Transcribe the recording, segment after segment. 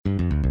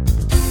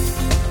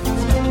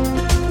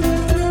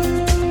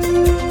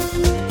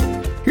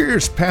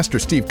Here's Pastor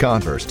Steve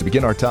Converse to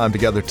begin our time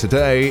together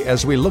today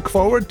as we look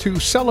forward to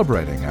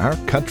celebrating our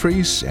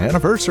country's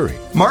anniversary.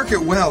 Mark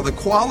it well, the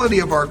quality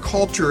of our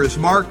culture is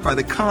marked by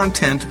the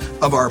content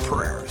of our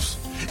prayers.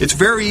 It's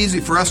very easy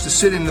for us to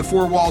sit in the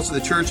four walls of the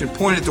church and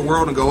point at the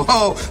world and go,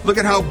 oh, look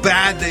at how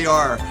bad they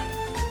are.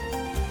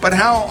 But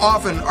how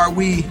often are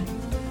we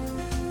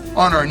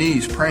on our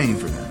knees praying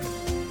for them?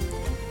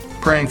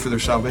 Praying for their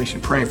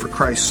salvation, praying for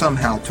Christ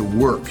somehow to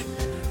work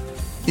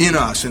in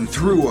us and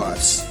through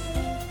us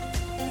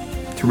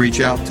to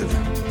reach out to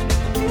them.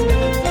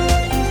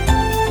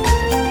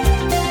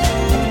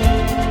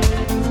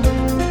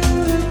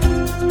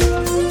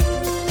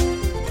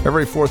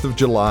 Every 4th of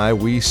July,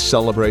 we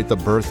celebrate the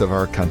birth of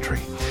our country.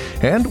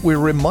 And we're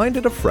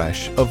reminded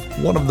afresh of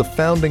one of the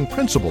founding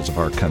principles of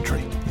our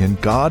country. In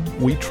God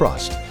we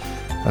trust.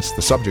 That's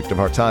the subject of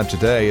our time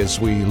today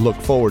as we look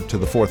forward to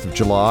the 4th of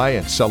July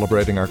and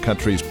celebrating our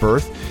country's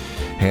birth.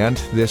 And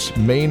this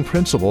main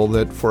principle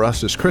that for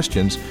us as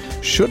Christians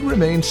should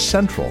remain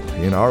central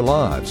in our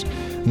lives,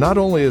 not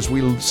only as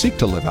we seek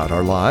to live out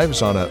our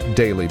lives on a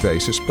daily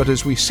basis, but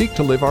as we seek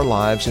to live our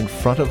lives in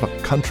front of a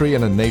country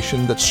and a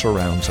nation that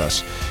surrounds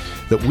us,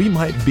 that we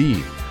might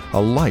be a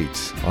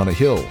light on a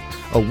hill,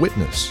 a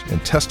witness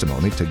and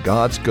testimony to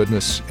God's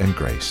goodness and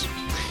grace.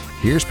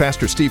 Here's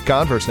Pastor Steve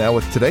Converse now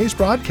with today's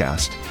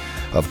broadcast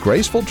of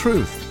Graceful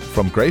Truth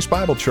from Grace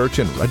Bible Church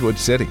in Redwood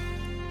City.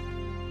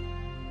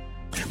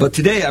 But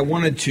today I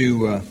wanted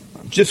to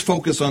just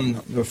focus on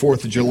the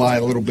 4th of July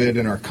a little bit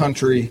in our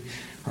country,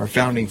 our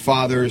founding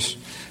fathers,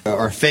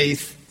 our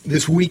faith.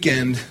 This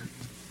weekend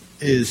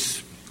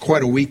is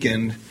quite a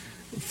weekend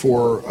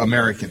for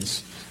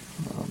Americans.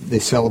 They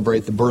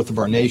celebrate the birth of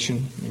our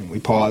nation. And we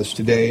pause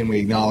today and we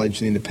acknowledge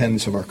the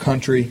independence of our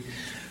country.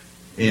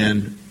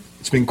 And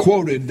it's been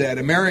quoted that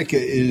America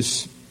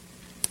is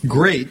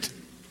great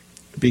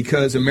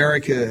because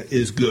America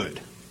is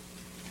good.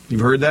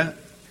 You've heard that?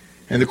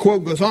 And the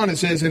quote goes on, it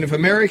says, and if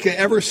America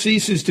ever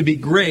ceases to be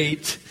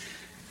great,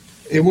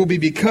 it will be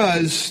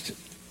because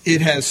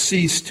it has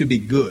ceased to be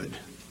good.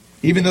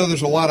 Even though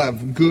there's a lot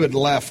of good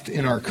left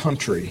in our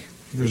country,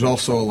 there's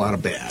also a lot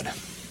of bad.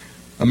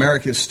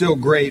 America is still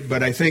great,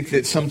 but I think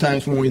that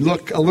sometimes when we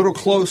look a little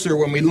closer,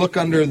 when we look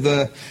under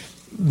the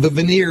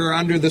veneer,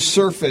 under the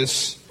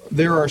surface,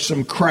 there are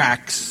some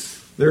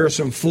cracks, there are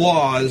some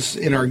flaws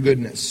in our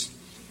goodness.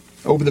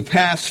 Over the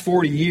past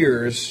 40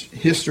 years,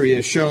 history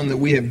has shown that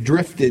we have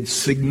drifted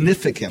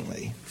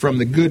significantly from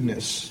the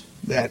goodness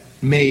that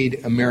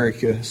made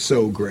America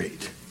so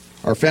great.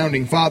 Our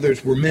founding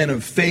fathers were men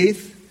of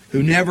faith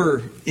who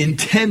never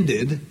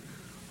intended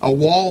a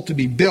wall to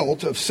be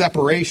built of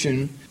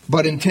separation,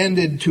 but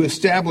intended to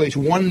establish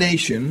one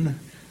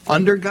nation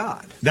under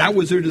God. That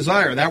was their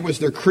desire. That was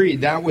their creed.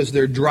 That was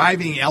their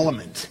driving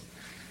element.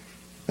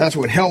 That's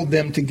what held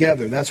them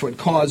together. That's what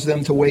caused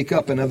them to wake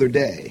up another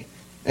day.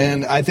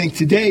 And I think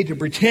today to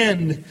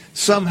pretend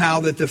somehow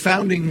that the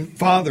founding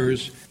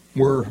fathers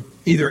were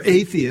either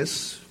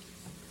atheists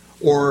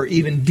or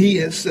even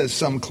deists, as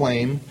some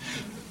claim,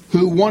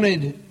 who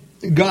wanted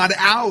God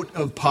out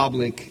of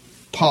public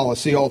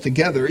policy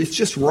altogether, it's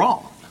just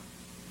wrong.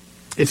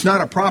 It's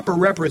not a proper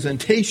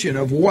representation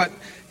of what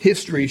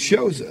history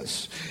shows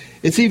us.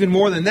 It's even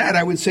more than that.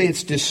 I would say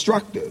it's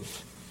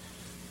destructive.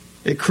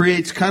 It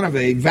creates kind of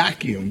a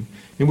vacuum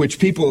in which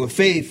people of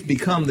faith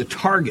become the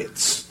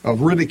targets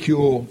of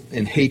ridicule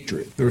and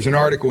hatred. There was an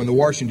article in the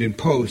Washington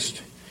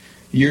Post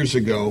years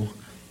ago,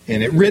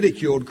 and it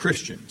ridiculed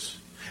Christians.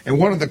 And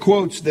one of the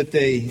quotes that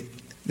they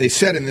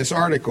said in this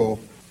article,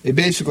 they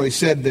basically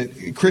said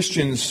that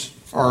Christians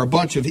are a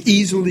bunch of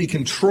easily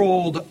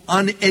controlled,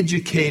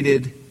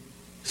 uneducated,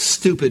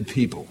 stupid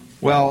people.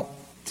 Well,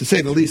 to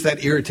say the least,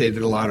 that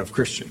irritated a lot of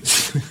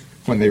Christians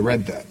when they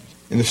read that.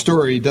 And the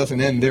story doesn't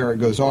end there. It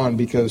goes on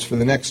because for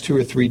the next 2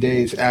 or 3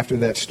 days after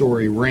that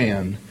story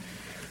ran,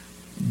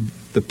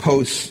 the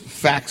Post's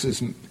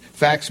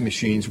fax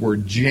machines were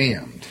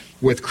jammed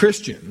with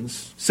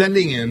Christians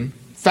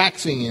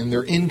faxing in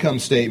their income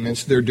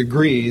statements, their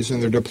degrees and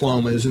their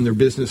diplomas and their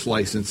business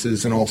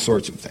licenses and all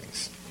sorts of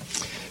things.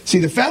 See,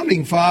 the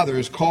founding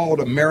fathers called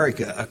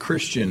America a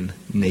Christian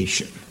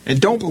nation. And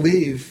don't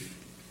believe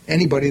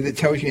anybody that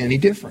tells you any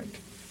different.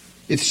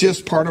 It's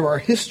just part of our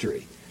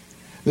history.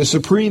 The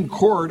Supreme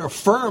Court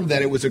affirmed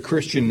that it was a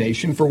Christian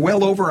nation for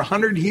well over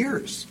 100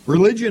 years.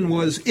 Religion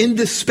was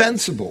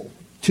indispensable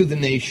to the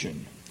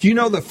nation. Do you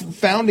know the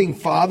founding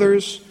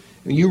fathers,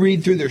 when you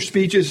read through their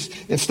speeches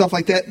and stuff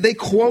like that, they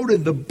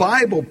quoted the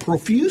Bible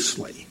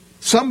profusely.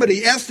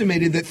 Somebody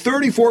estimated that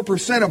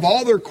 34% of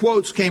all their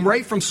quotes came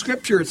right from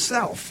Scripture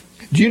itself.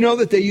 Do you know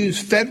that they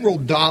use federal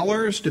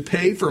dollars to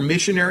pay for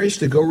missionaries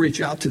to go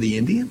reach out to the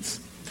Indians?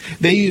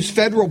 They use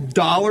federal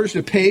dollars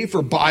to pay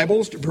for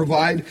Bibles, to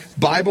provide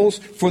Bibles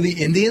for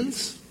the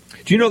Indians.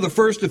 Do you know the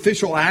first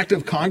official act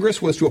of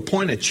Congress was to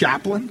appoint a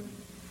chaplain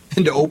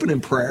and to open in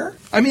prayer?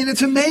 I mean,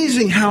 it's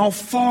amazing how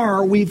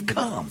far we've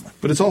come.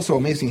 But it's also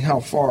amazing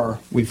how far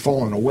we've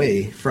fallen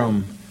away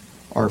from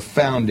our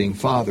founding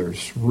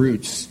fathers'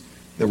 roots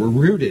that were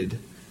rooted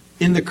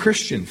in the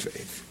Christian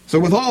faith. So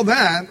with all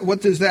that,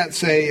 what does that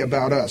say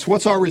about us?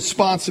 What's our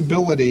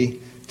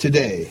responsibility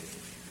today?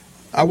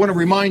 I want to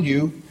remind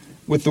you,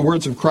 with the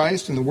words of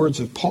Christ and the words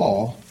of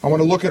Paul, I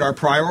want to look at our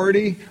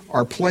priority,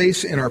 our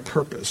place, and our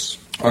purpose.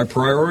 Our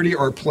priority,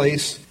 our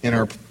place, and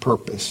our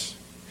purpose.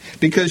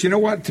 Because you know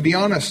what? To be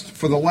honest,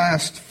 for the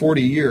last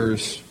 40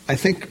 years, I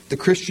think the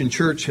Christian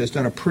church has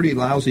done a pretty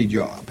lousy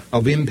job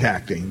of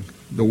impacting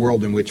the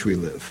world in which we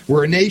live.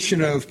 We're a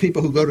nation of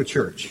people who go to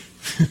church,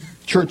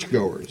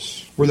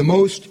 churchgoers. We're the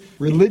most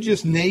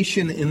religious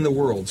nation in the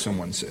world,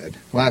 someone said.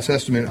 Last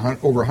estimate,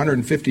 over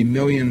 150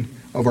 million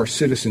of our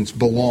citizens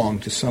belong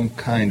to some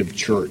kind of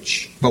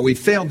church. But we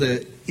failed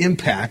to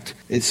impact,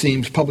 it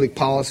seems, public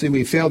policy.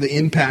 We failed to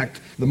impact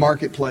the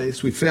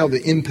marketplace. We failed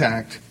to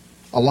impact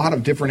a lot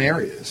of different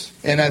areas.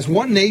 And as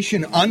one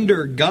nation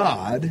under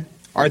God,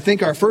 I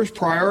think our first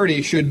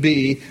priority should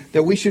be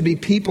that we should be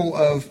people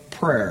of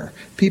prayer.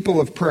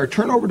 People of prayer.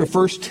 Turn over to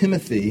 1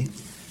 Timothy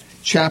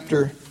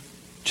chapter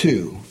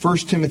 2. 1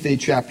 Timothy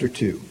chapter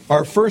 2.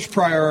 Our first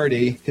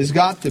priority has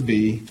got to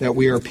be that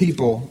we are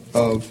people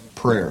of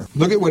prayer.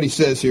 Look at what he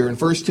says here in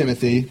 1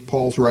 Timothy,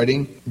 Paul's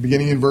writing,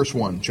 beginning in verse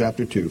 1,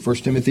 chapter 2. 1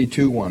 Timothy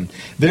 2:1.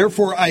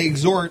 Therefore I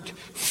exhort,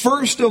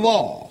 first of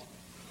all,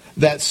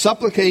 that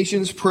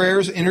supplications,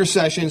 prayers,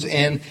 intercessions,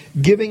 and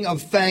giving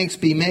of thanks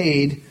be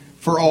made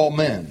for all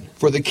men,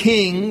 for the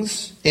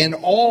kings and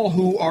all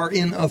who are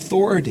in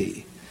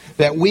authority,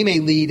 that we may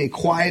lead a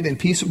quiet and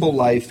peaceable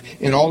life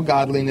in all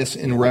godliness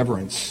and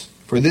reverence.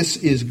 For this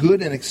is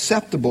good and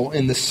acceptable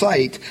in the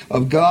sight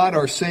of God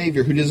our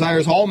Savior, who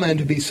desires all men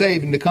to be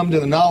saved and to come to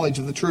the knowledge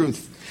of the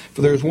truth.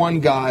 For there is one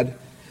God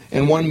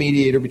and one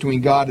mediator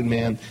between God and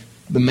man,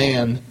 the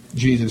man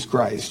Jesus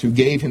Christ, who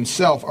gave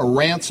himself a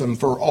ransom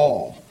for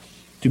all,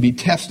 to be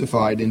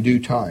testified in due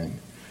time,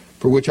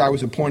 for which I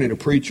was appointed a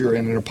preacher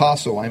and an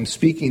apostle. I am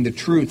speaking the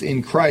truth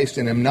in Christ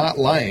and am not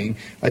lying,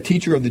 a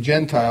teacher of the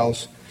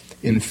Gentiles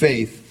in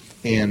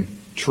faith and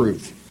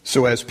truth.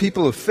 So as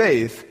people of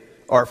faith,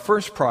 our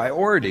first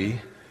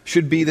priority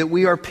should be that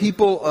we are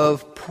people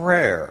of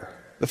prayer.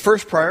 The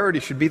first priority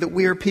should be that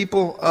we are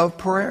people of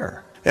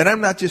prayer. And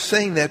I'm not just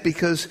saying that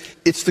because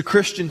it's the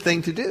Christian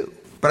thing to do.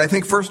 But I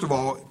think, first of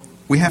all,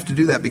 we have to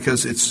do that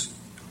because it's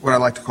what I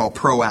like to call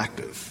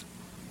proactive.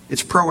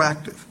 It's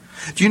proactive.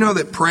 Do you know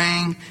that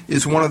praying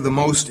is one of the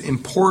most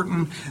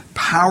important,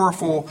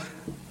 powerful,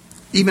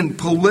 even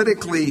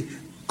politically,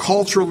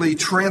 culturally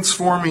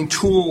transforming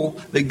tool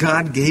that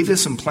God gave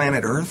us on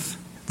planet Earth?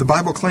 The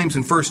Bible claims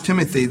in 1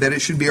 Timothy that it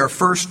should be our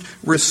first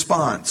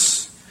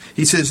response.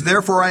 He says,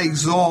 therefore I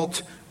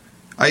exhort,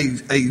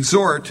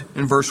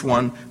 in verse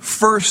 1,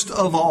 first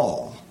of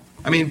all.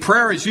 I mean,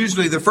 prayer is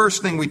usually the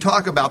first thing we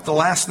talk about, the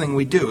last thing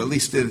we do. At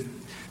least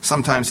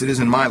sometimes it is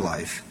in my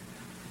life.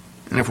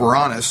 And if we're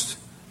honest,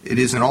 it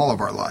is in all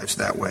of our lives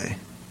that way.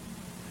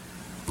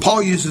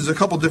 Paul uses a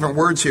couple different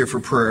words here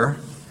for prayer.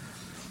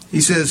 He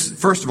says,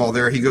 first of all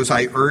there, he goes,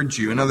 I urge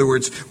you. In other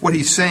words, what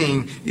he's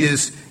saying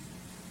is,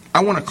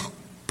 I want to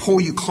pull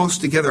you close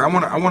together. I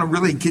want to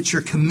really get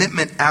your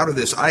commitment out of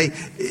this. I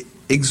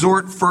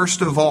exhort,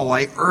 first of all,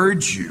 I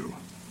urge you.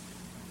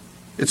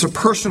 It's a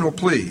personal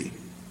plea.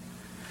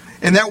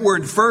 And that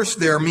word first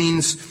there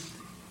means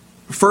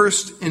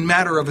first in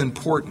matter of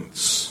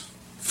importance.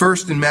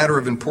 First in matter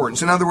of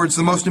importance. In other words,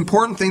 the most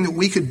important thing that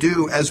we could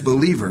do as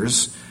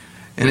believers,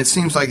 and it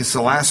seems like it's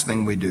the last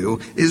thing we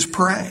do, is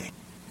pray.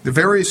 The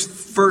very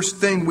first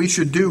thing we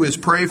should do is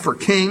pray for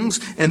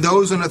kings and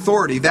those in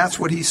authority. That's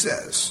what he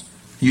says.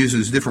 He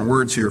uses different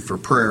words here for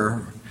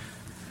prayer.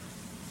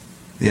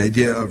 The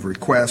idea of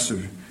requests,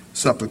 of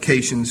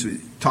supplications,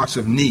 it talks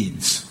of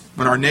needs.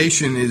 When our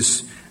nation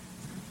is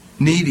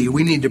needy,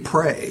 we need to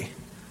pray.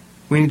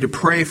 We need to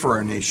pray for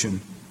our nation.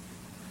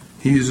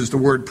 He uses the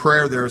word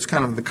prayer there. It's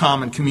kind of the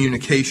common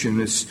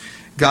communication.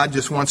 God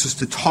just wants us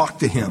to talk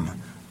to him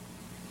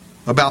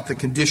about the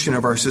condition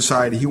of our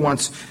society. He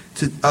wants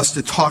us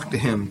to talk to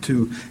him,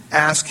 to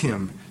ask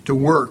him to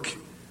work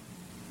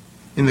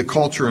in the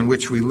culture in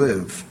which we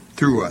live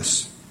through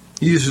us.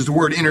 He uses the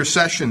word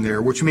intercession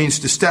there, which means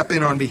to step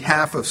in on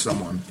behalf of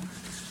someone.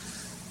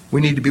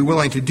 We need to be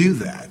willing to do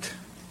that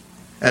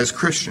as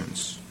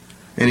Christians.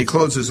 And he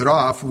closes it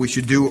off, we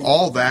should do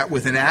all that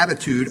with an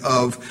attitude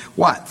of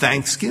what?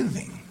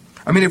 Thanksgiving.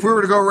 I mean, if we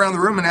were to go around the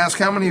room and ask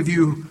how many of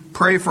you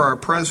pray for our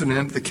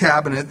president, the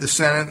cabinet, the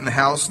Senate, and the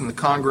House, and the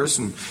Congress,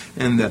 and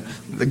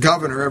the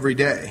governor every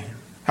day,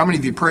 how many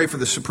of you pray for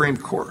the Supreme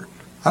Court?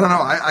 I don't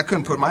know. I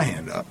couldn't put my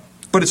hand up.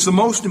 But it's the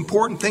most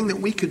important thing that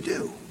we could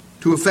do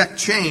to affect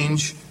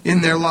change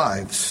in their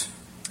lives.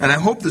 And I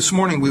hope this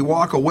morning we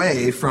walk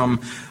away from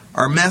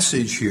our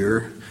message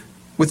here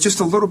with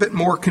just a little bit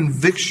more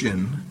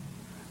conviction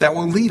that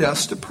will lead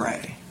us to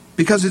pray.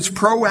 Because it's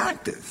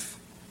proactive.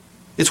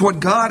 It's what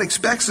God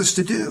expects us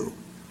to do.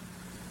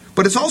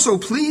 But it's also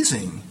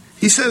pleasing.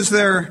 He says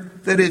there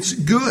that it's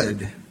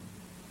good,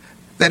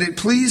 that it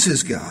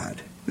pleases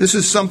God. This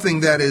is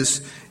something that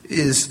is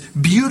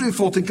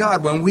beautiful to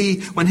God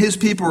when his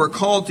people are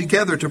called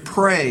together to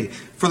pray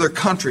for their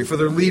country, for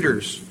their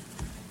leaders.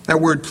 That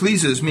word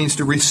pleases means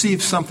to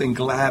receive something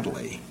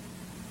gladly.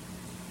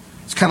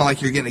 It's kind of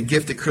like you're getting a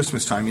gift at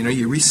Christmas time.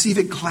 You receive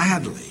it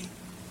gladly.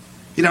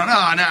 You don't, no,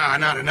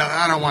 not another,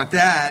 I don't want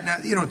that. No,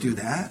 you don't do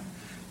that.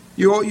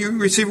 You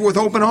receive it with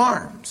open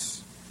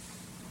arms.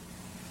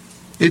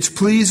 It's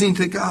pleasing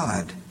to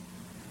God.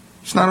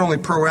 It's not only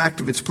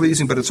proactive, it's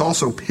pleasing, but it's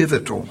also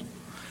pivotal.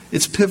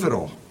 It's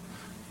pivotal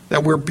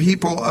that we're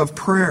people of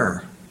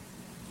prayer.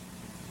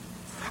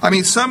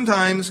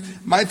 Sometimes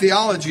my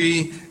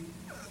theology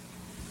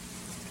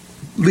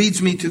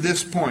leads me to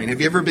this point.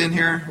 Have you ever been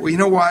here? Well, you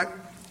know what?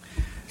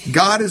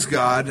 God is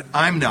God.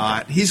 I'm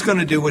not. He's going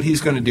to do what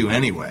he's going to do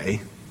anyway.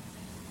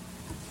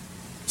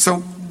 So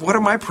what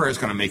are my prayers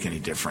going to make any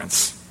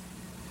difference?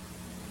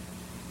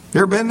 You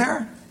ever been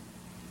there?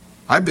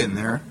 I've been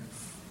there.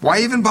 Why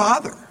even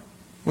bother?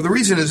 Well, the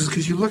reason is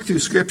because you look through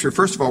Scripture.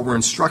 First of all, we're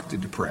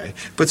instructed to pray.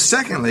 But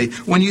secondly,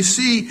 when you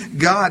see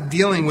God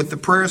dealing with the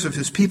prayers of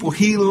his people,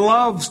 he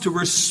loves to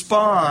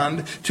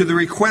respond to the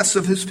requests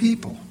of his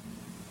people.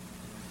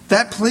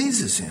 That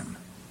pleases him.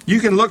 You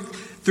can look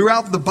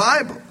throughout the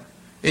Bible,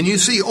 and you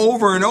see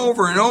over and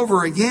over and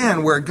over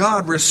again where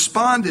God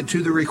responded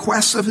to the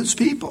requests of his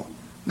people.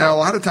 Now, a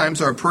lot of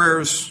times our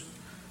prayers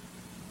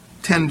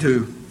tend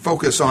to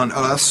focus on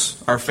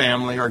us, our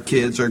family, our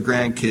kids, our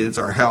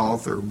grandkids, our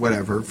health, or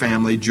whatever,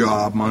 family,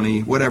 job, money,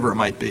 whatever it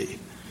might be.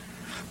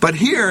 But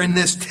here in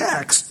this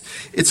text,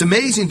 it's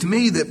amazing to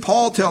me that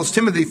Paul tells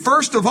Timothy,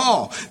 first of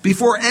all,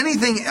 before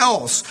anything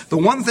else, the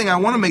one thing I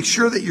want to make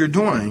sure that you're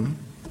doing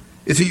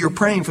is that you're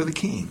praying for the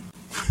king.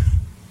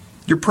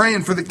 You're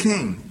praying for the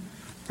king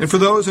and for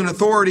those in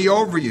authority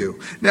over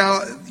you.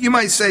 Now, you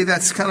might say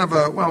that's kind of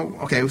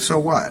okay, so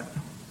what?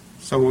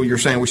 So you're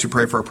saying we should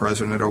pray for our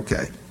president,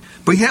 okay.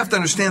 But you have to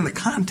understand the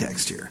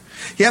context here.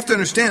 You have to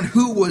understand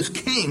who was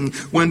king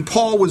when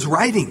Paul was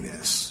writing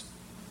this.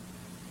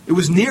 It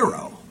was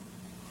Nero.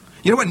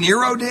 You know what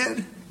Nero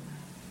did?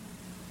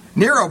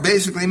 Nero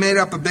basically made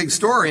up a big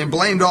story and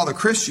blamed all the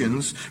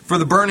Christians for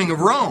the burning of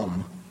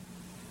Rome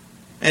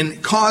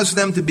and caused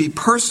them to be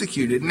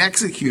persecuted and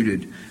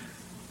executed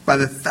by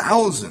the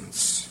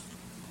thousands.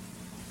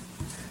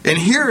 And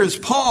here is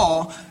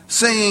Paul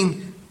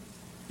saying,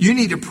 you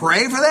need to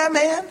pray for that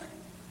man?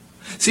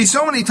 See,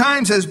 so many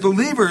times as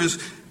believers,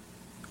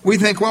 we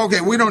think, well, okay,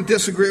 we don't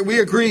disagree, we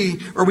agree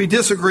or we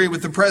disagree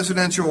with the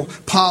presidential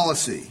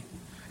policy.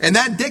 And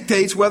that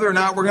dictates whether or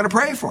not we're going to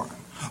pray for him.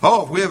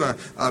 Oh, if we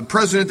have a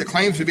president that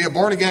claims to be a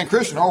born-again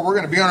Christian, we're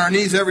going to be on our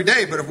knees every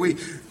day. But if we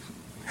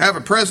have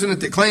a president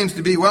that claims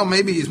to be,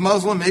 maybe he's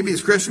Muslim, maybe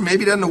he's Christian, maybe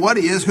he doesn't know what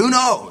he is, who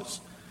knows?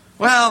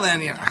 Well,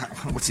 then,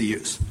 what's the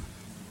use?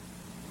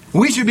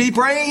 We should be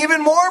praying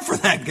even more for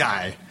that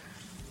guy.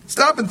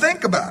 Stop and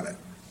think about it.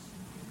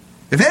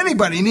 If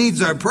anybody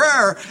needs our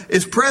prayer,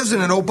 it's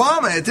President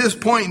Obama at this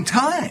point in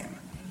time.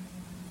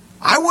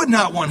 I would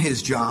not want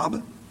his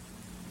job.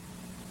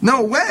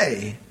 No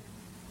way.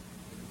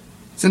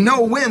 It's a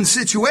no-win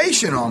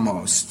situation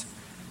almost.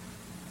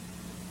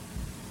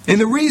 And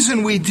the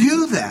reason we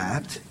do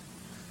that,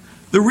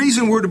 the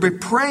reason we're to be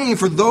praying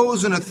for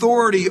those in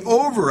authority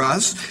over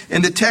us,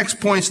 and the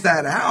text points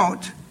that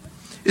out,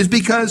 is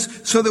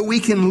because so that we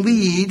can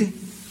lead,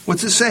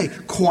 what's it say?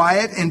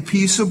 Quiet and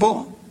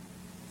peaceable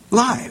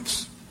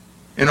lives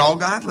in all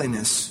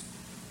godliness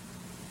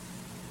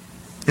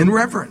and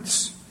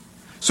reverence.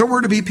 So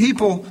we're to be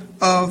people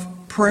of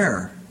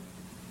prayer.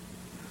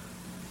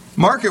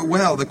 Mark it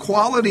well. The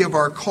quality of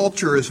our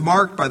culture is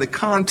marked by the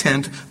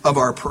content of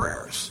our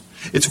prayers.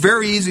 It's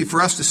very easy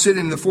for us to sit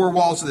in the four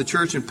walls of the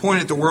church and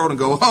point at the world and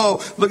go,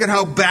 oh, look at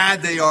how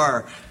bad they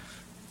are.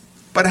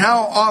 But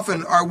how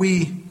often are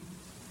we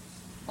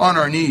on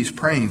our knees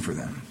praying for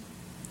them?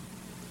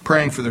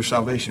 Praying for their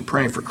salvation,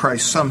 praying for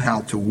Christ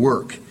somehow to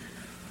work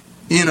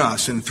in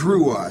us and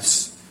through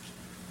us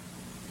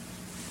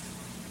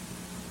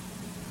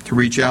to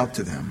reach out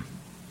to them.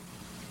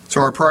 So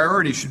our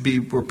priority should be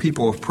we're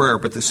people of prayer.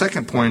 But the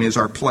second point is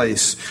our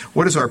place.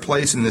 What is our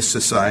place in this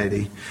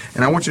society?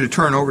 And I want you to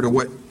turn over to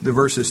what the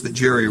verses that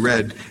Jerry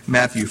read,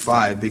 Matthew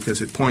 5,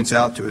 because it points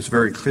out to us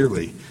very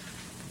clearly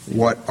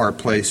what our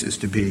place is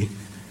to be.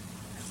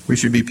 We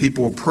should be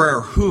people of prayer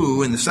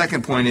who, and the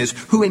second point is,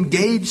 who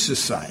engage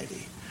society.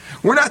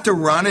 We're not to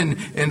run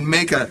and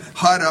make a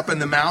hut up in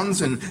the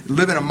mountains and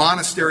live in a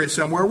monastery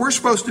somewhere. We're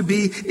supposed to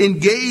be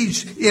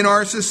engaged in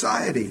our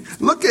society.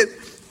 Look at,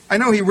 I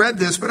know he read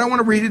this, but I want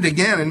to read it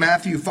again in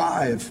Matthew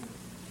 5.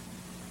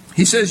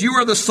 He says, you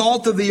are the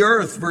salt of the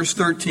earth, verse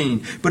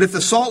 13. But if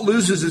the salt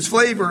loses its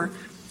flavor,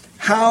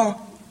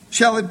 how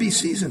shall it be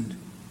seasoned?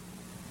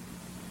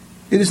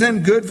 It is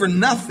then good for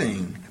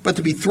nothing but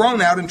to be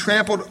thrown out and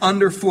trampled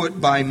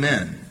underfoot by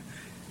men.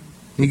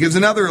 He gives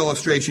another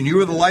illustration. You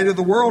are the light of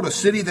the world. A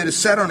city that is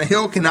set on a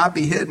hill cannot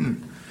be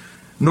hidden.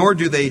 Nor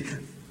do they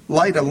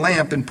light a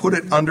lamp and put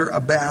it under a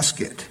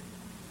basket,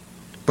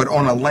 but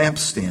on a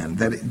lampstand,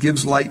 that it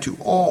gives light to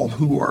all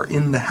who are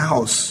in the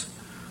house.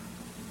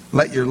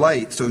 Let your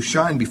light so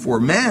shine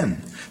before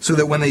men, so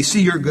that when they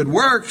see your good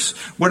works,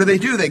 what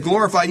do? They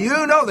glorify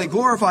you? No, they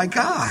glorify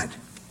God.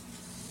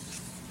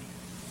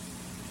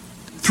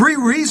 3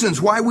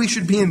 reasons why we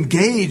should be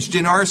engaged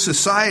in our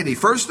society.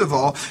 First of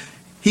all,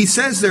 He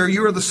says there,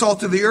 you are the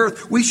salt of the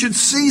earth. We should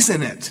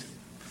season it.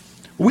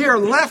 We are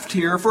left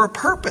here for a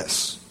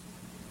purpose.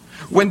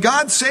 When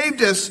God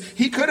saved us,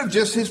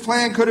 his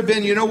plan could have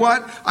been, you know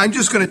what? I'm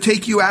just going to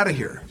take you out of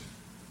here.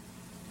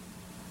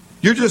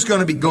 You're just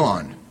going to be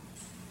gone.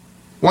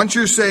 Once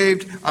you're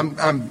saved, I'm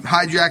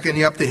hijacking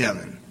you up to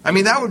heaven. I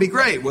mean, that would be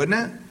great, wouldn't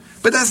it?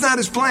 But that's not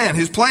his plan.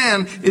 His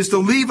plan is to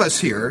leave us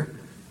here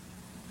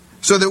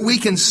so that we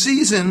can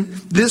season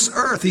this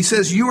earth. He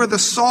says, you are the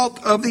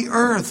salt of the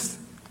earth.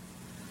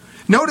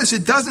 Notice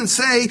it doesn't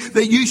say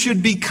that you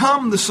should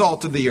become the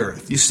salt of the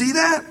earth. You see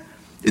that?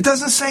 It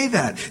doesn't say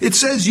that. It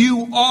says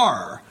you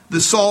are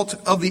the salt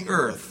of the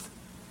earth.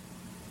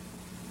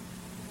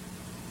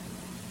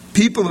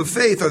 People of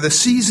faith are the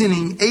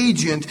seasoning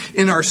agent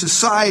in our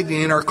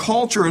society, in our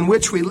culture in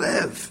which we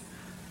live.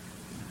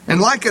 And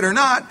like it or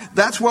not,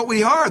 that's what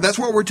we are. That's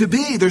what we're to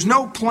be. There's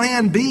no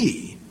plan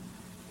B.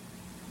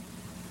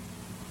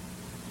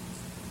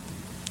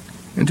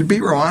 And to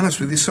be real honest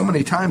with you, so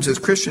many times as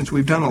Christians,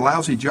 we've done a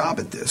lousy job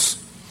at this.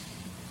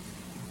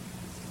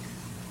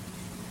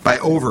 By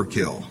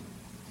overkill.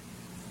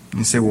 And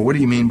you say, well, what do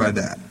you mean by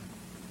that?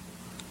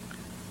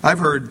 I've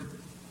heard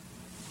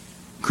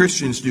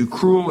Christians do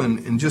cruel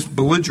and just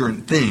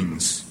belligerent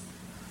things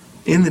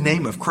in the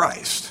name of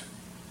Christ.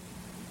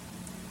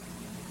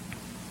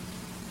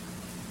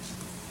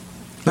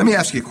 Let me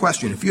ask you a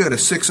question. If you had a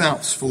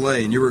 6-ounce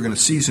filet and you were going to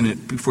season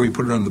it before you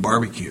put it on the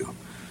barbecue,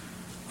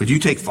 would you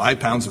take 5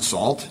 pounds of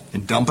salt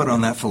and dump it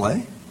on that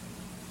filet?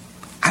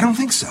 I don't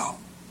think so.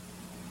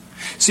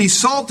 See,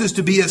 salt is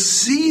to be a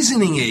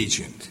seasoning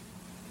agent.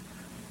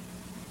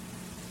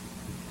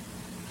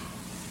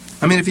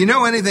 I mean, if you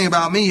know anything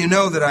about me, you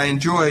know that I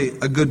enjoy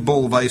a good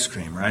bowl of ice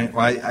cream, right?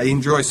 Well, I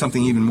enjoy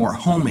something even more,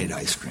 homemade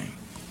ice cream.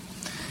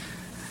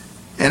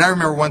 And I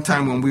remember one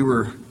time when we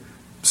were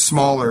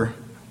smaller,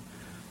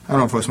 I don't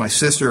know if it was my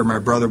sister or my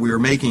brother, we were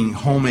making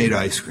homemade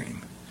ice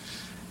cream.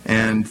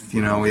 And,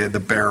 we had the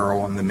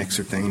barrel and the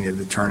mixer thing, and you had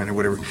to turn it or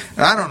whatever. And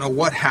I don't know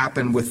what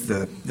happened with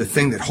the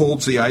thing that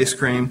holds the ice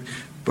cream,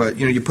 but,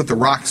 you put the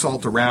rock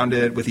salt around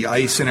it with the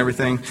ice and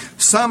everything.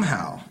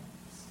 Somehow,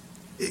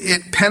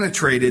 it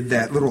penetrated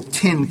that little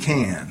tin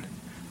can.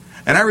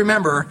 And I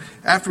remember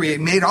after we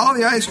made all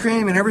the ice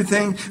cream and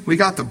everything, we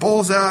got the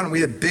bowls out and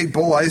we had big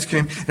bowl ice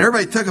cream. And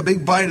everybody took a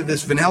big bite of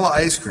this vanilla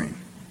ice cream.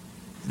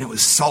 And it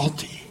was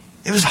salty.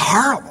 It was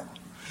horrible.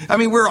 I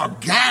mean, we're all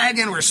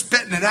gagging, we're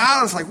spitting it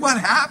out. It's like, what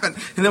happened?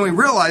 And then we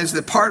realized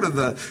that part of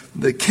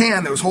the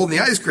can that was holding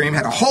the ice cream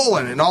had a hole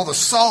in it, and all the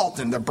salt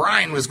and the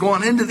brine was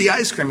going into the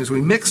ice cream as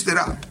we mixed it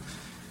up.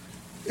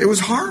 It was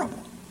horrible.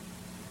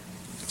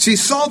 See,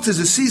 salt is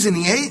a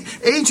seasoning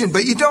agent,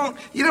 but you don't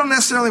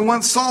necessarily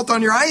want salt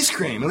on your ice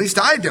cream. At least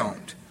I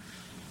don't.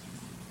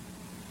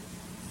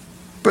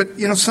 But,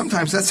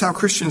 sometimes that's how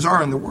Christians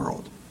are in the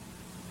world.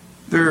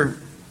 They're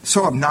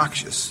so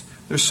obnoxious.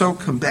 They're so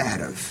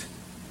combative.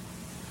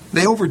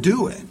 They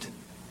overdo it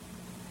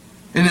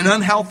in an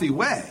unhealthy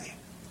way.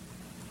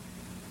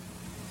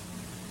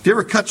 Do you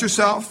ever cut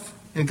yourself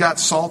and got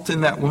salt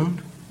in that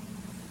wound?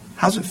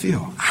 How's it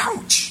feel?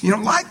 Ouch! You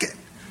don't like it.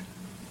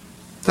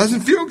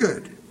 Doesn't feel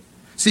good.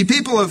 See,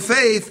 people of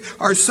faith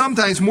are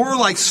sometimes more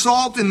like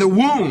salt in the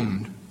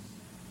wound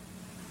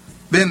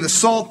than the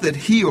salt that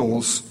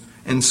heals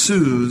and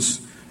soothes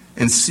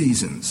and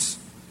seasons.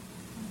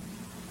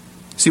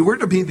 See, we're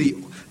to be the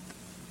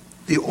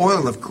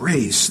oil of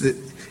grace that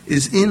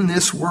is in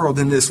this world,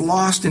 in this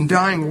lost and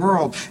dying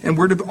world, and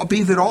we're to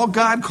be that all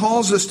God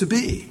calls us to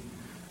be.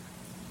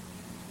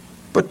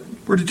 But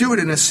we're to do it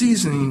in a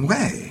seasoning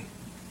way,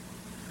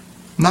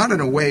 not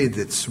in a way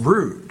that's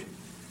rude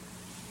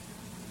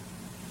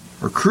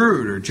or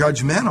crude or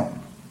judgmental.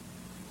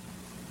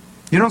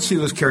 You don't see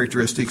those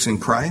characteristics in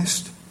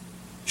Christ.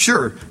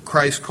 Sure,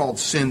 Christ called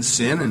sin,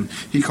 sin, and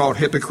he called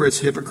hypocrites,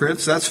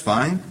 hypocrites. That's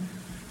fine.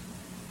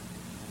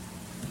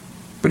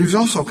 But he was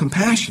also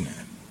compassionate.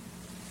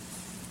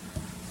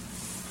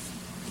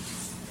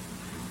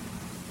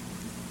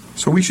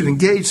 So we should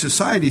engage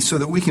society so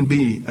that we can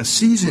be a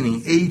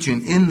seasoning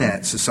agent in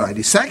that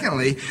society.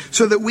 Secondly,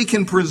 so that we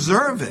can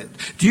preserve it.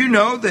 Do you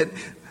know that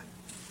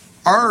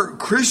our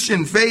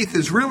Christian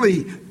faith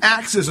really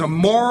acts as a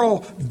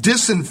moral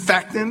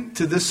disinfectant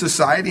to this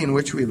society in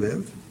which we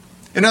live?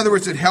 In other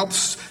words, it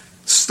helps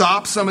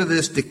stop some of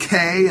this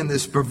decay and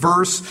this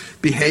perverse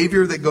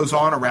behavior that goes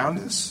on around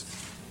us.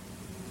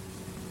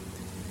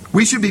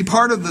 We should be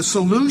part of the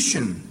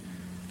solution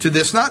to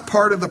this, not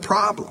part of the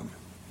problem.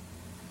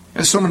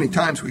 And so many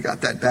times we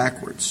got that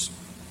backwards.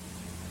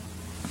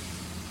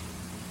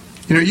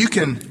 You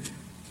can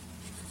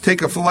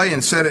take a filet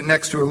and set it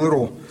next to a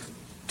little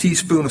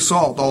teaspoon of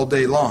salt all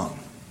day long.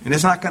 And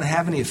it's not going to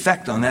have any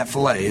effect on that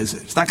filet, is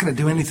it? It's not going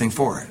to do anything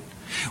for it.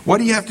 What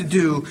do you have to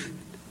do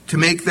to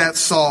make that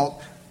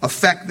salt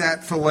affect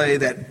that filet,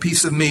 that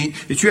piece of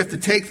meat? Is you have to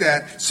take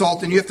that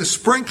salt and you have to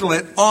sprinkle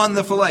it on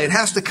the filet. It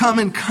has to come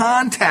in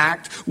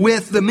contact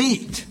with the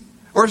meat,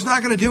 or it's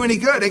not going to do any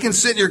good. It can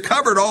sit in your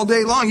cupboard all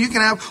day long. You can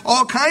have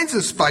all kinds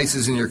of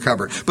spices in your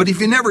cupboard. But if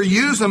you never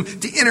use them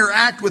to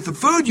interact with the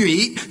food you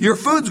eat, your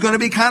food's going to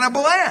be kind of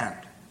bland.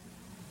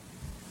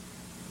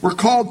 We're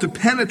called to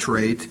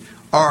penetrate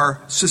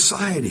our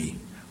society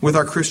with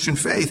our Christian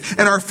faith.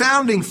 And our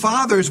founding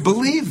fathers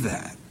believed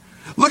that.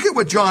 Look at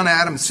what John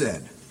Adams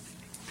said.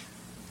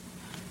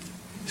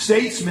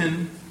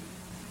 Statesmen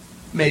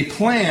may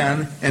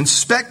plan and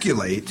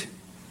speculate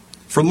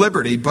for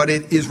liberty, but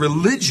it is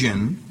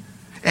religion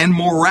and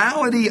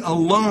morality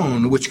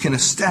alone which can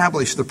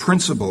establish the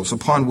principles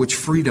upon which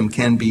freedom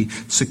can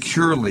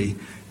securely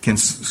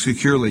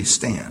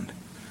stand.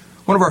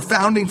 One of our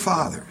founding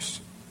fathers.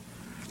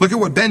 Look at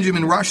what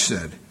Benjamin Rush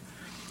said.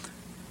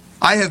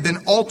 I have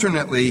been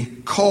alternately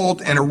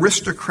called an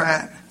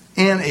aristocrat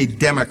and a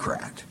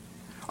democrat.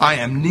 I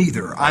am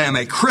neither. I am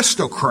a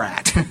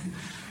Christocrat.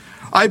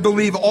 I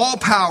believe all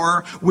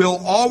power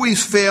will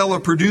always fail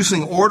of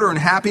producing order and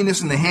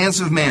happiness in the hands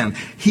of man.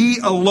 He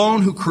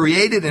alone who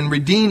created and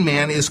redeemed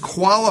man is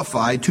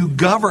qualified to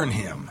govern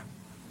him.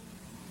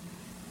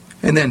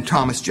 And then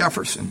Thomas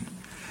Jefferson.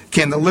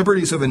 Can the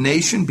liberties of a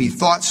nation be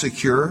thought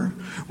secure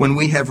when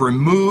we have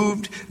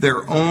removed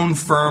their own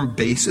firm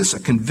basis, a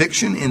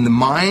conviction in the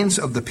minds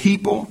of the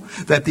people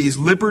that these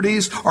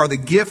liberties are the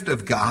gift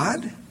of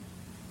God,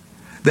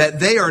 that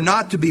they are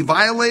not to be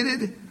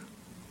violated,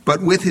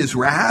 but with his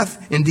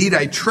wrath? Indeed,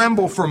 I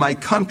tremble for my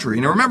country.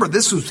 Now remember,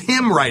 this was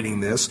him writing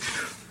this.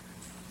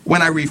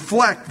 When I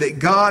reflect that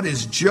God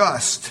is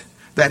just,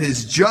 that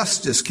his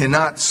justice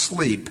cannot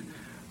sleep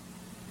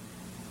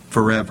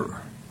forever.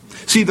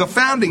 See, the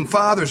founding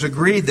fathers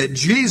agreed that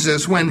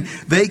Jesus, when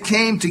they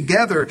came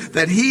together,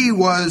 that he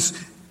was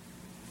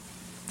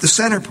the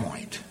center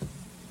point.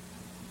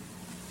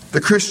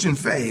 The Christian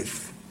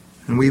faith.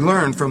 And we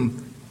learn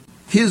from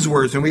his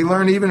words, and we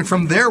learn even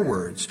from their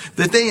words,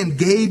 that they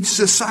engage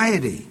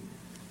society.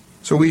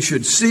 So we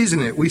should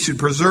season it, we should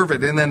preserve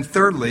it, and then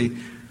thirdly,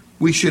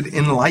 we should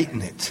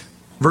enlighten it.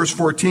 Verse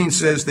 14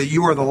 says that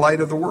you are the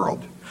light of the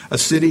world. A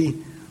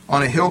city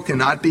on a hill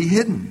cannot be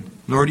hidden,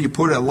 nor do you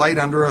put a light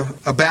under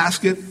a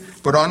basket,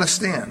 but on a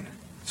stand,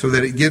 so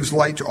that it gives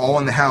light to all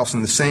in the house.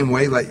 In the same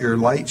way, let your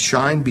light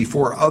shine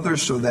before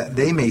others, so that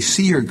they may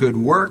see your good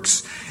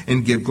works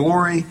and give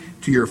glory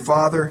to your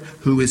Father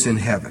who is in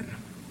heaven.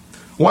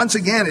 Once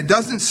again, it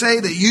doesn't say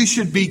that you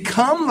should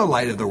become the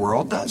light of the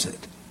world, does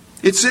it?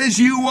 It says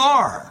you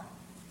are.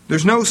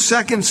 There's no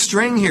second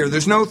string here.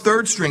 There's no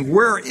third string.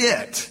 We're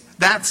it.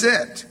 That's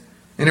it.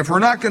 And if we're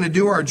not going to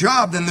do our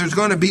job, then there's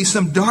going to be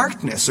some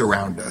darkness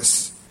around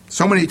us.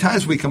 So many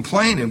times we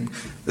complain in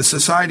the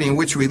society in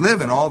which we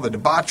live, and all the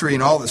debauchery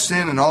and all the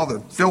sin and all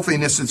the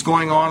filthiness that's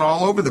going on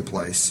all over the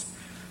place.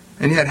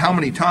 And yet, how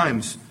many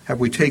times have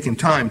we taken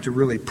time to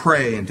really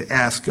pray and to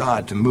ask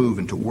God to move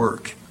and to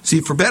work? See,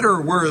 for better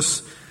or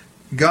worse,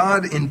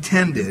 God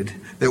intended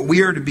that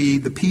we are to be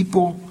the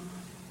people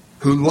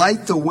who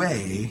light the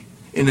way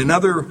in an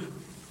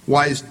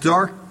otherwise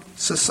dark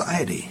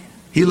society.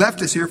 He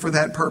left us here for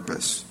that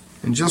purpose.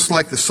 And just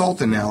like the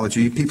salt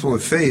analogy, people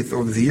of faith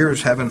over the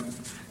years haven't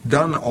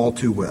done all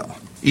too well.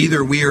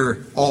 Either we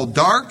are all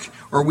dark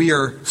or we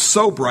are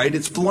so bright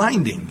it's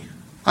blinding.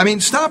 I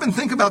mean, stop and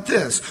think about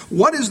this.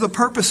 What is the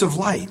purpose of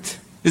light?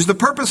 Is the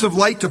purpose of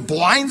light to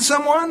blind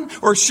someone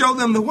or show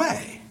them the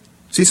way?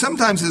 See,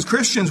 sometimes as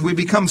Christians we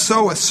become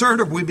so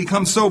assertive, we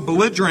become so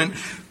belligerent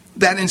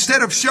that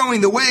instead of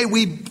showing the way,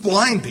 we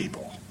blind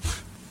people.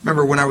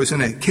 Remember when I was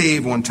in a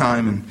cave one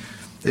time and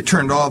it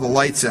turned all the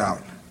lights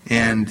out,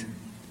 and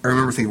I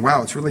remember thinking,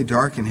 wow, it's really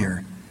dark in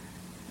here.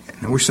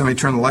 And I wish somebody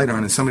turned the light on,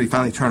 and somebody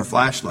finally turned a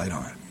flashlight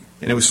on.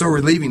 And it was so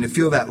relieving to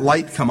feel that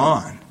light come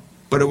on.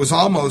 But it was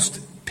almost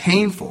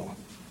painful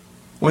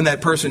when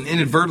that person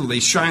inadvertently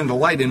shined the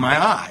light in my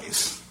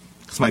eyes.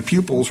 Because my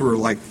pupils were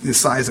like the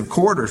size of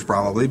quarters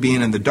probably,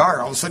 being in the dark.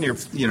 All of a sudden,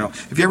 if you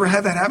ever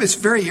had that happen, it's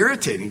very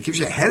irritating. It gives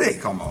you a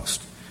headache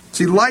almost.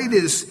 See, light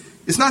is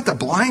not to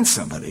blind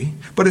somebody,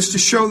 but it's to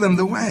show them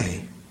the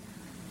way.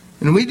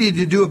 And we need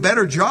to do a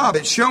better job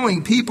at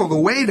showing people the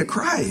way to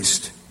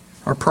Christ.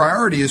 Our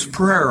priority is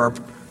prayer.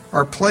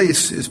 Our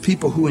place is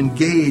people who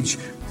engage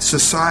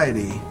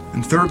society.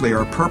 And thirdly,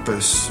 our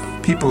purpose,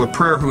 people of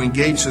prayer who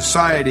engage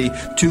society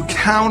to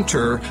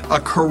counter a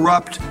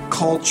corrupt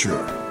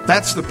culture.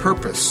 That's the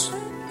purpose.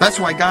 That's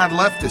why God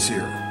left us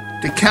here,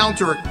 to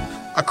counter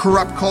a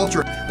corrupt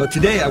culture. But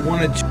today I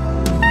wanted to...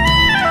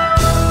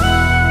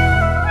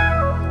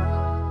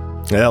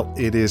 Well,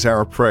 it is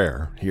our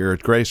prayer here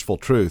at Graceful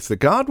Truth that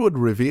God would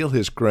reveal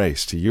His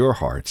grace to your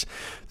hearts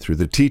through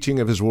the teaching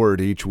of His Word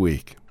each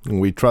week.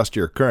 And we trust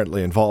you're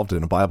currently involved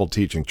in a Bible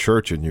teaching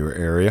church in your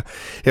area.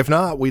 If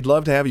not, we'd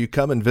love to have you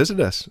come and visit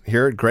us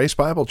here at Grace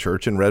Bible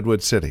Church in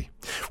Redwood City.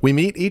 We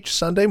meet each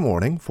Sunday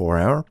morning for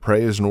our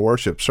praise and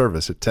worship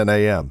service at 10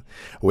 a.m.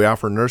 We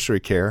offer nursery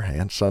care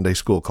and Sunday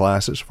school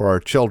classes for our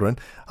children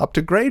up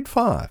to grade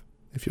 5.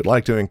 If you'd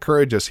like to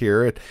encourage us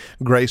here at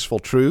Graceful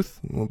Truth,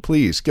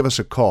 please give us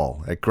a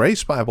call at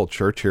Grace Bible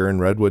Church here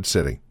in Redwood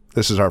City.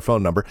 This is our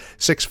phone number,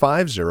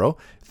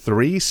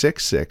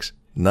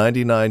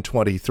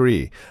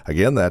 650-366-9923.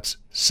 Again, that's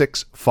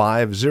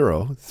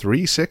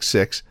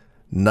 650-366-9923.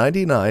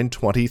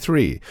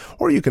 9923,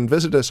 or you can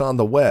visit us on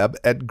the web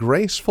at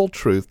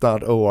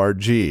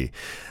gracefultruth.org.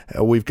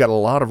 We've got a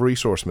lot of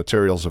resource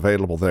materials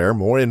available there,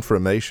 more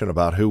information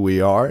about who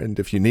we are, and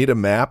if you need a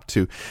map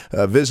to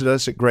visit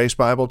us at Grace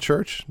Bible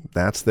Church,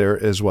 that's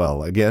there as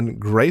well. Again,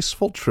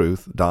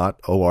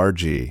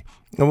 gracefultruth.org.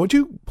 And would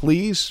you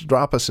please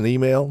drop us an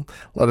email?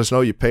 Let us know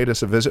you paid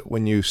us a visit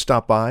when you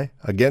stop by.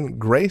 Again,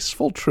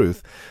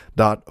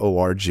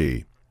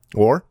 gracefultruth.org.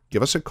 Or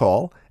give us a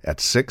call at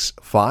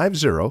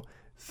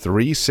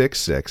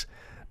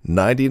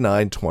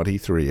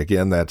 650-366-9923.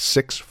 Again, that's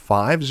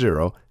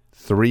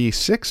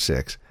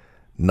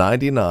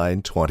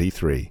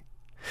 650-366-9923.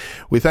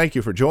 We thank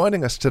you for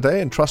joining us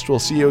today and trust we'll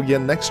see you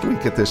again next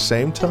week at this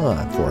same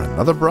time for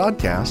another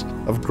broadcast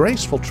of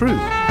Graceful Truth.